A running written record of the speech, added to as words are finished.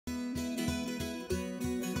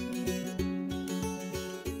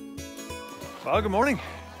Well, good morning.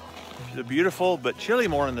 It's a beautiful but chilly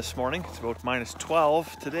morning this morning. It's about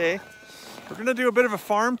 -12 today. We're gonna do a bit of a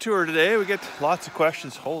farm tour today. We get lots of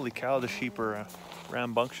questions. Holy cow, the sheep are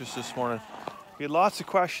rambunctious this morning. We had lots of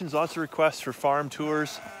questions, lots of requests for farm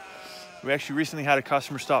tours. We actually recently had a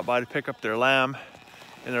customer stop by to pick up their lamb.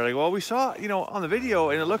 And they're like, well, we saw, on the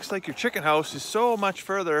video, and it looks like your chicken house is so much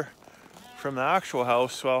further from the actual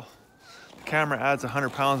house. Well, the camera adds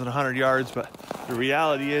 100 pounds and 100 yards, but the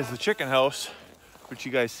reality is the chicken house, which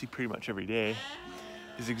you guys see pretty much every day,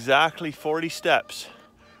 is exactly 40 steps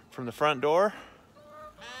from the front door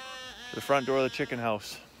to the front door of the chicken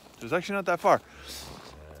house. So it's actually not that far.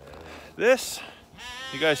 This,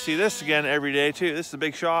 you guys see this again every day too. This is a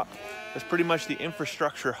big shop. It's pretty much the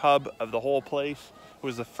infrastructure hub of the whole place. It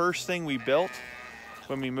was the first thing we built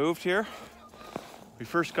when we moved here. We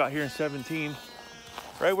first got here in 17.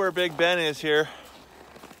 Right where Big Ben is here,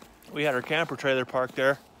 we had our camper trailer parked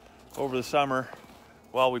there over the summer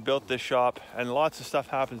while we built this shop, and lots of stuff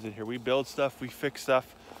happens in here. We build stuff, we fix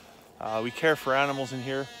stuff, we care for animals in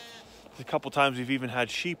here. A couple times we've even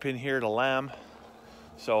had sheep in here to lamb,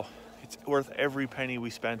 so it's worth every penny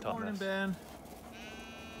we spent on this. Morning, Ben.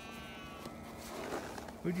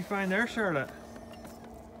 What'd you find there, Charlotte?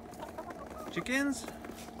 Chickens?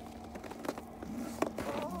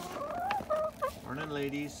 Morning,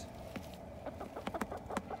 ladies.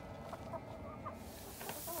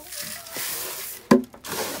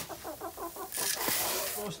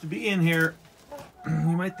 Supposed to be in here.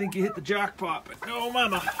 You might think you hit the jackpot, but no,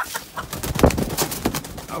 mama.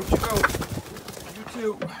 Out you go. You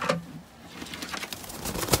too.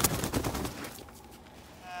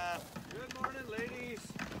 Good morning, ladies.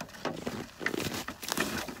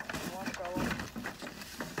 Come on, fella.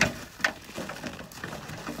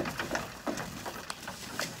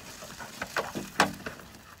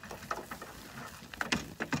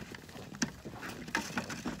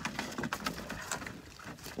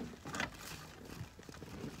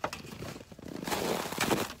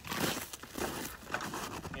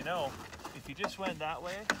 If you just went that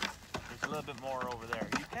way, there's a little bit more over there.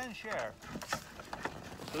 You can share.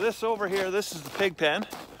 So this over here, this is the pig pen.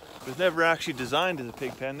 It was never actually designed as a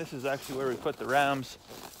pig pen. This is actually where we put the rams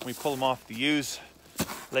when we pull them off the ewes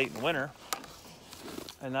late in winter.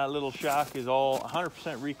 And that little shack is all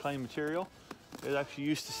 100% reclaimed material. It actually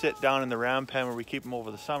used to sit down in the ram pen where we keep them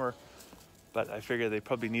over the summer, but I figured they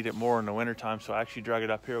probably need it more in the winter time, so I actually drug it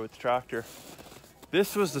up here with the tractor.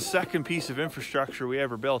 This was the second piece of infrastructure we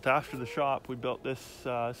ever built. After the shop, we built this,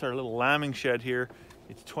 it's our little lambing shed here.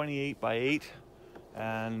 It's 28 by 8,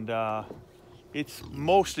 and it's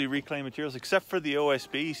mostly reclaimed materials, except for the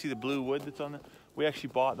OSB. You see the blue wood that's on it? We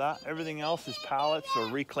actually bought that. Everything else is pallets or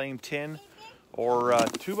reclaimed tin or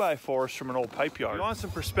 2x4s from an old pipe yard. If you want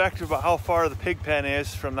some perspective about how far the pig pen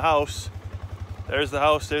is from the house, there's the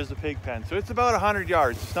house, there's the pig pen. So it's about 100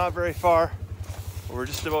 yards. It's not very far. We're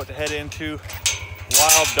just about to head into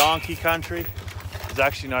wild donkey country. There's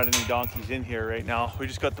actually not any donkeys in here right now. We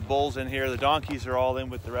just got the bulls in here. The donkeys are all in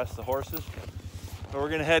with the rest of the horses. So we're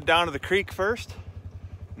gonna head down to the creek first,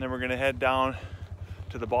 and then we're gonna head down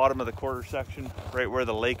to the bottom of the quarter section, right where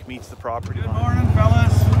the lake meets the property line. Good morning,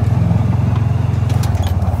 fellas.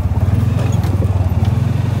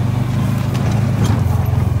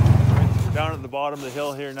 We're down at the bottom of the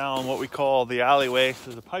hill here now in what we call the alleyway.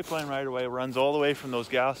 So there's a pipeline right away, runs all the way from those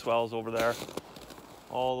gas wells over there,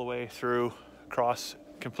 all the way through,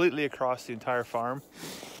 completely across the entire farm.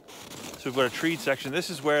 So we've got a treed section. This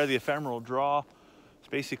is where the ephemeral draw, it's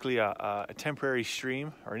basically a temporary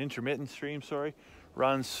stream, or an intermittent stream, sorry,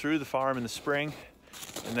 runs through the farm in the spring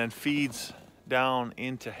and then feeds down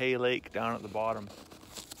into Hay Lake down at the bottom.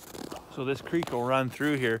 So this creek will run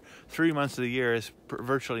through here 3 months of the year. Is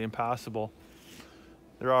virtually impassable.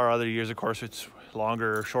 There are other years, of course, it's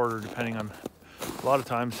longer or shorter depending on a lot of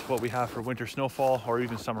times what we have for winter snowfall or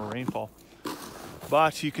even summer rainfall.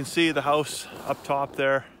 But you can see the house up top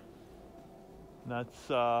there. That's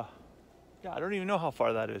yeah, I don't even know how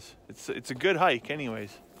far that is. It's a good hike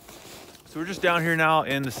anyways. So we're just down here now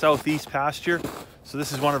in the southeast pasture. So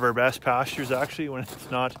this is one of our best pastures actually when it's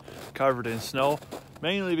not covered in snow,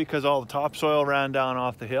 mainly because all the topsoil ran down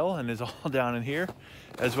off the hill and is all down in here,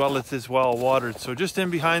 as well as it's well watered. So just in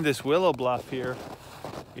behind this willow bluff here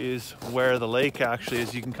is where the lake actually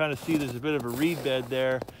is. You can kind of see there's a bit of a reed bed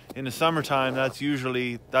there. In the summertime, that's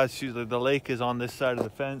usually the lake is on this side of the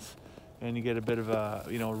fence, and you get a bit of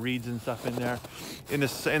reeds and stuff in there. In the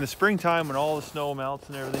springtime, when all the snow melts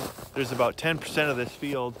and everything, there's about 10% of this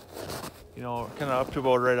field, kind of up to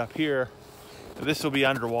about right up here. This will be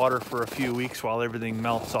underwater for a few weeks while everything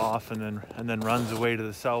melts off and then runs away to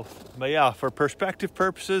the south. But yeah, for perspective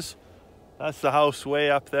purposes, That's the house way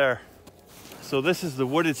up there. So this is the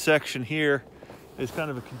wooded section here. It's kind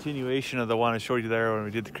of a continuation of the one I showed you there when we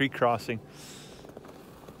did the creek crossing.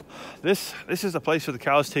 This is a place where the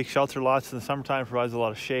cows take shelter lots in the summertime, provides a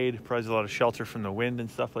lot of shade, provides a lot of shelter from the wind and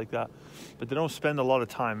stuff like that. But they don't spend a lot of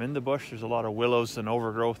time in the bush. There's a lot of willows and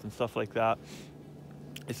overgrowth and stuff like that.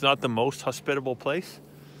 It's not the most hospitable place.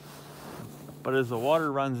 But as the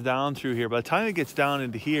water runs down through here, by the time it gets down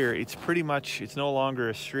into here, it's pretty much, it's no longer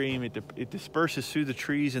a stream. It disperses through the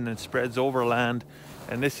trees and then spreads over land.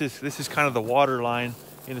 And this is kind of the water line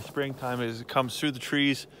in the springtime, as it comes through the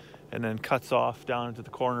trees and then cuts off down into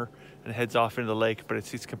the corner and heads off into the lake. But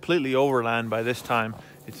it's completely overland by this time.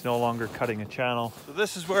 It's no longer cutting a channel. So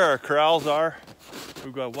this is where our corrals are.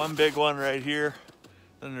 We've got one big one right here.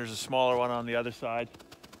 Then there's a smaller one on the other side.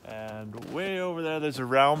 And way over there, there's a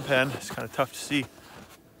round pen. It's kind of tough to see.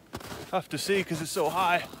 Tough to see because it's so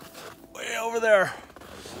high. Way over there.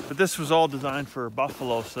 But this was all designed for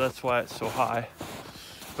buffalo, so that's why it's so high.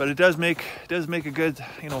 But it does make a good,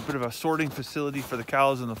 bit of a sorting facility for the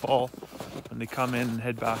cows in the fall when they come in and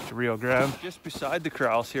head back to Rio Grande. Just beside the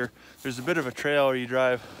corrals here, there's a bit of a trail where you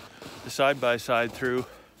drive the side-by-side through.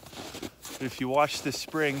 But if you watch this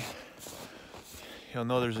spring, you'll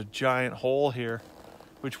know there's a giant hole here,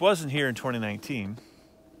 which wasn't here in 2019,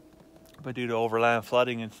 but due to overland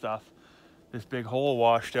flooding and stuff, this big hole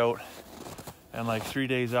washed out. And like 3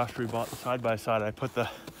 days after we bought the side-by-side,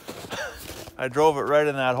 I drove it right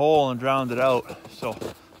in that hole and drowned it out. So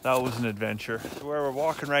that was an adventure. So where we're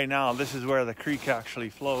walking right now, this is where the creek actually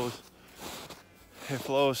flows. It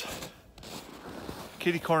flows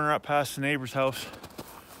kitty corner up past the neighbor's house,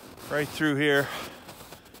 right through here.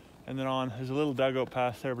 And then on, there's a little dugout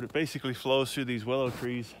past there, but it basically flows through these willow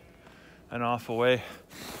trees and off away.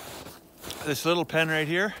 This little pen right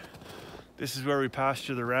here, this is where we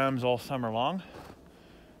pasture the rams all summer long.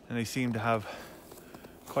 And they seem to have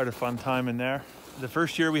quite a fun time in there. The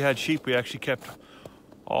first year we had sheep, we actually kept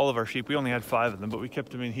all of our sheep. We only had 5 of them, but we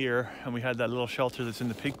kept them in here. And we had that little shelter that's in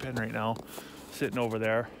the pig pen right now, sitting over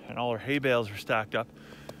there. And all our hay bales were stacked up.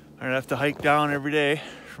 And I'd have to hike down every day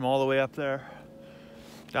from all the way up there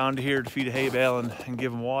down to here to feed a hay bale and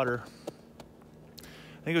give them water.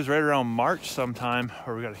 I think it was right around March sometime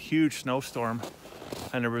where we got a huge snowstorm,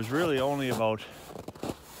 and there was really only about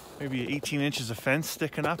maybe 18 inches of fence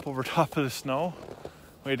sticking up over top of the snow.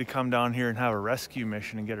 We had to come down here and have a rescue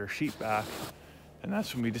mission and get our sheep back. And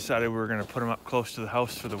that's when we decided we were going to put them up close to the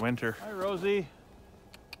house for the winter. Hi, Rosie.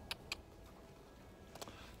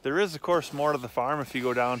 There is, of course, more to the farm if you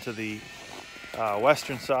go down to the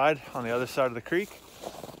western side on the other side of the creek.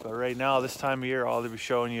 But right now, this time of year, all they'll be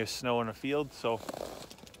showing you is snow in a field. So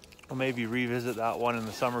we'll maybe revisit that one in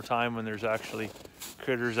the summertime when there's actually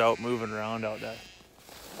critters out moving around out there.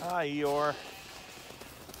 Hi, Eeyore.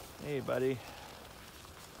 Hey, buddy.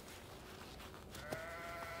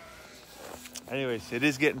 Anyways, it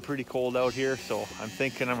is getting pretty cold out here, so I'm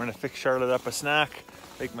thinking I'm going to fix Charlotte up a snack,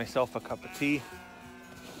 make myself a cup of tea.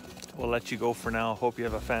 We'll let you go for now. Hope you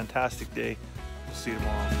have a fantastic day. We'll see you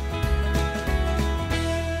tomorrow.